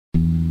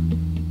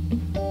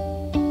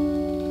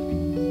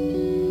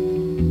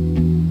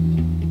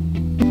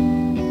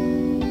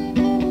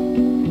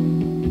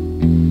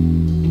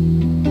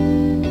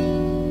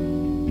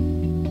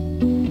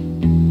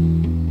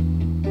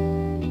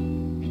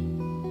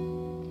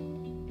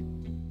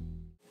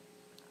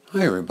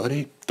Hi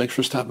everybody, thanks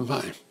for stopping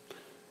by.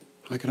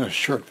 I got a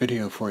short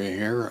video for you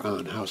here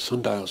on how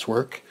sundials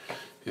work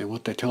and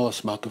what they tell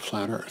us about the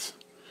flat earth.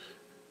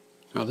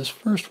 Now this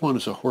first one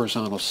is a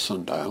horizontal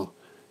sundial,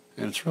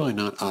 and it's really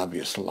not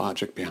obvious the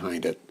logic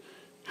behind it,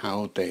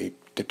 how they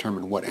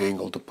determine what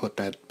angle to put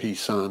that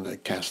piece on to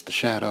cast the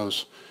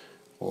shadows,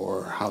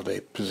 or how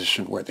they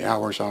position where the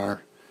hours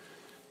are.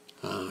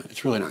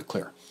 It's really not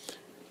clear.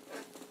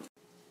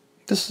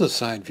 This is a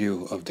side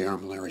view of the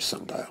Armillary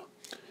Sundial.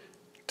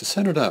 To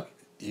set it up,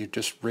 you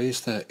just raise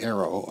the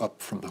arrow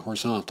up from the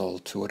horizontal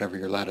to whatever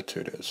your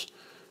latitude is.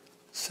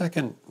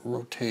 Second,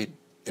 rotate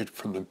it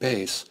from the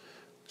base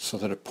so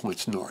that it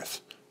points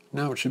north.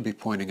 Now it should be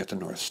pointing at the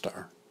North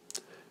Star.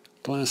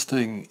 The last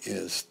thing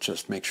is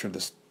just make sure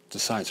the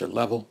sides are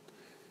level,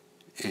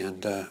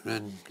 and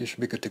you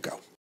should be good to go.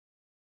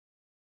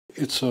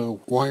 It's a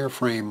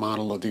wireframe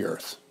model of the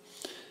Earth.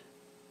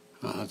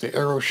 The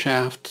arrow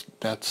shaft,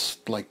 that's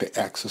like the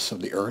axis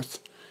of the Earth,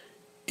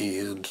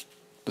 and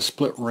the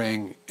split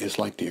ring is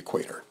like the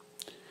equator.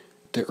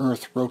 The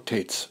Earth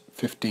rotates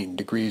 15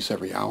 degrees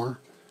every hour,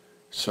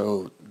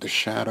 so the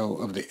shadow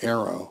of the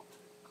arrow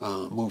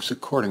moves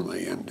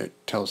accordingly, and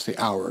it tells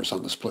the hours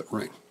on the split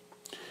ring.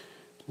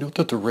 Note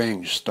that the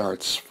range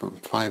starts from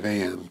 5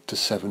 a.m. to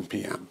 7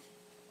 p.m.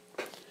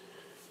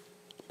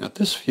 Now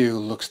this view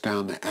looks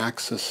down the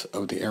axis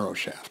of the arrow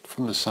shaft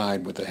from the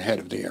side with the head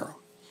of the arrow.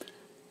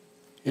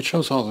 It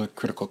shows all the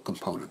critical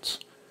components.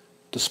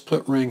 The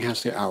split ring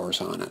has the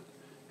hours on it,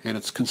 and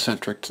it's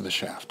concentric to the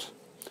shaft.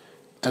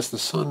 As the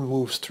sun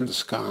moves through the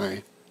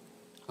sky,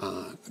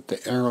 the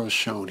arrows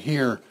shown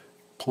here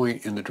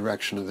point in the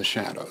direction of the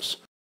shadows,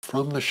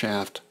 from the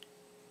shaft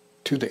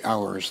to the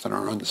hours that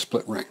are on the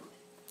split ring.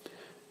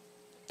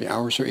 The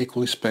hours are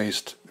equally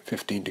spaced,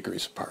 15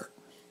 degrees apart.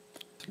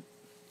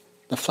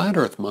 The flat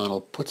Earth model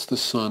puts the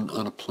sun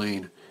on a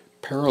plane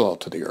parallel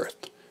to the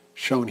Earth,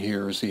 shown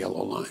here as the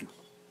yellow line.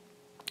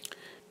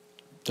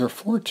 There are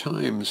 4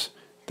 times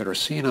that are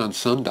seen on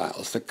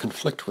sundials that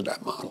conflict with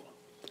that model.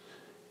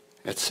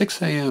 At 6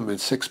 a.m.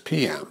 and 6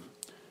 p.m.,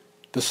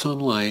 the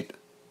sunlight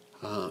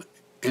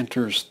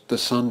enters the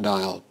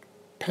sundial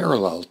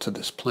parallel to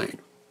this plane.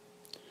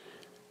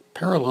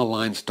 Parallel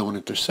lines don't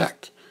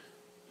intersect,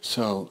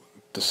 so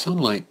the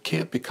sunlight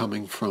can't be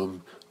coming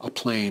from a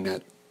plane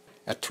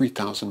at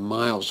 3,000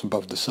 miles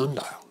above the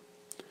sundial.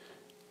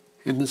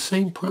 And the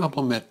same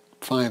problem at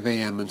 5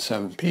 a.m. and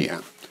 7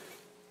 p.m.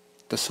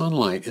 The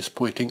sunlight is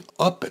pointing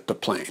up at the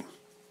plane.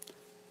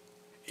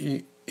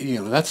 You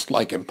know, that's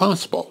like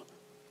impossible.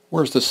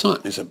 Where's the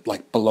sun? Is it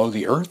like below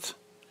the Earth?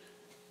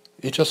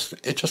 It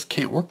just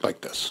can't work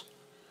like this.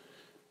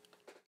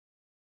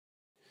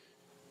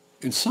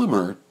 In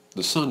summer,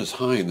 the sun is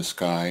high in the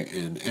sky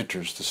and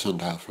enters the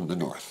sundial from the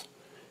north.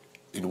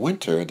 In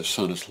winter, the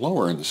sun is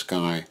lower in the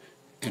sky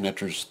and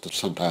enters the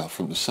sundial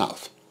from the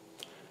south.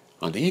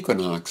 On the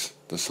equinox,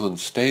 the sun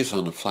stays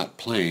on a flat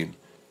plane.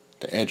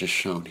 The edge is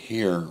shown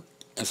here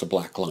as a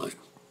black line.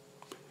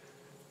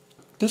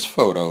 This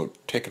photo,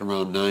 taken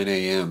around 9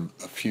 a.m.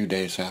 a few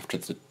days after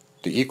the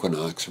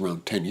equinox,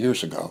 around 10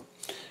 years ago,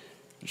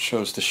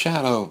 shows the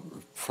shadow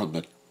from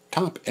the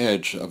top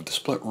edge of the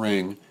split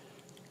ring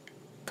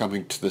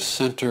coming to the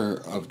center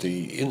of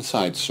the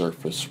inside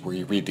surface where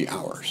you read the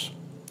hours.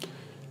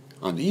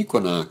 On the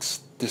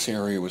equinox, this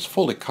area was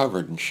fully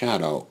covered in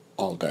shadow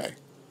all day.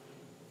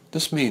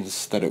 This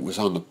means that it was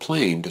on the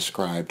plane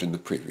described in the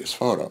previous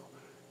photo.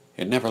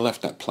 It never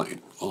left that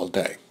plane all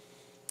day.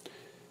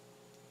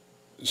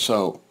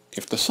 So,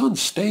 if the sun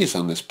stays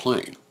on this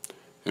plane,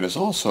 and is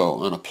also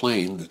on a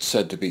plane that's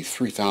said to be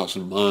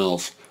 3,000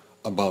 miles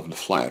above the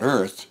flat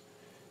Earth,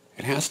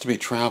 it has to be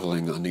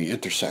traveling on the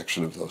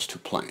intersection of those 2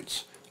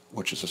 planes,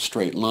 which is a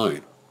straight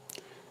line.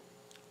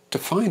 To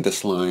find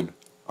this line,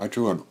 I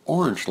drew an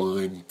orange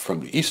line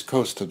from the east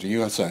coast of the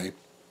USA,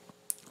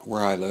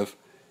 where I live,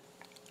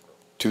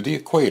 to the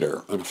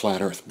equator on a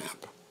flat Earth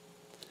map.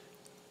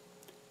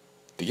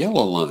 The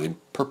yellow line,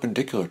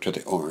 perpendicular to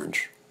the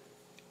orange,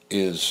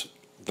 is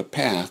the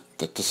path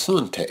that the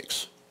sun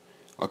takes,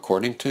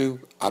 according to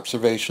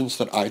observations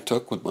that I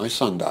took with my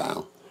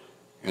sundial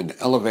and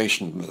the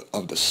elevation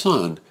of the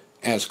sun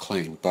as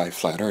claimed by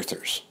flat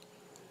earthers.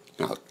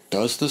 Now,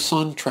 does the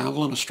sun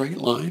travel in a straight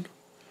line?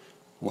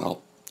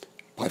 Well,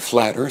 by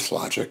flat earth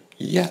logic,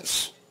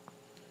 yes.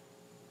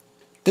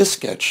 This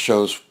sketch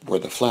shows where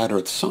the flat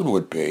earth sun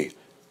would be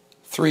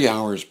 3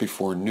 hours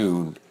before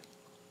noon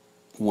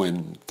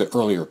when the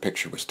earlier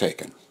picture was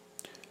taken.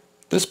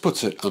 This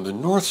puts it on the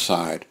north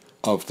side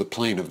of the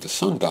plane of the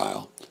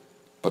sundial,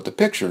 but the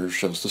picture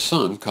shows the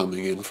sun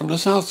coming in from the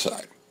south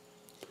side.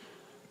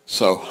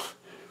 So,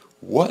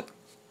 what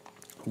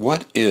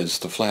is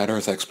the flat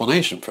earth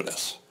explanation for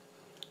this?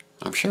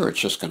 I'm sure it's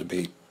just going to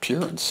be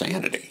pure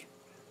insanity.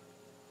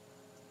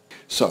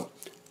 So,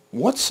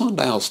 what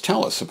sundials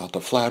tell us about the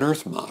flat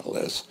earth model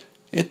is,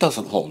 it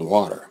doesn't hold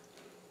water.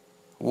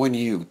 When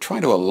you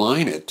try to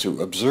align it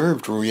to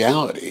observed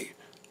reality,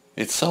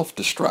 it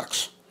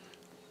self-destructs.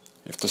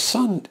 If the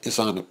sun is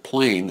on a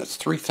plane that's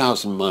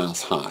 3,000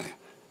 miles high,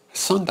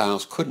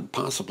 sundials couldn't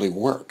possibly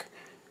work.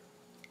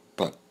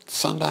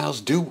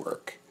 sundials do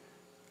work.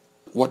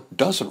 What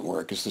doesn't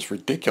work is this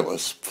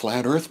ridiculous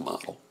flat Earth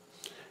model.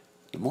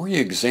 The more you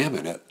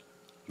examine it,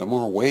 the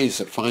more ways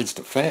it finds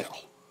to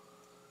fail.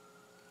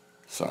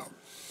 So,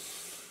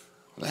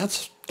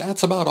 that's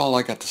about all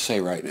I got to say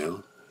right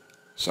now.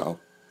 So,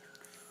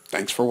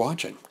 thanks for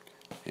watching.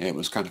 It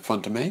was kind of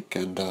fun to make,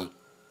 and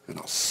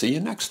I'll see you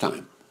next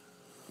time.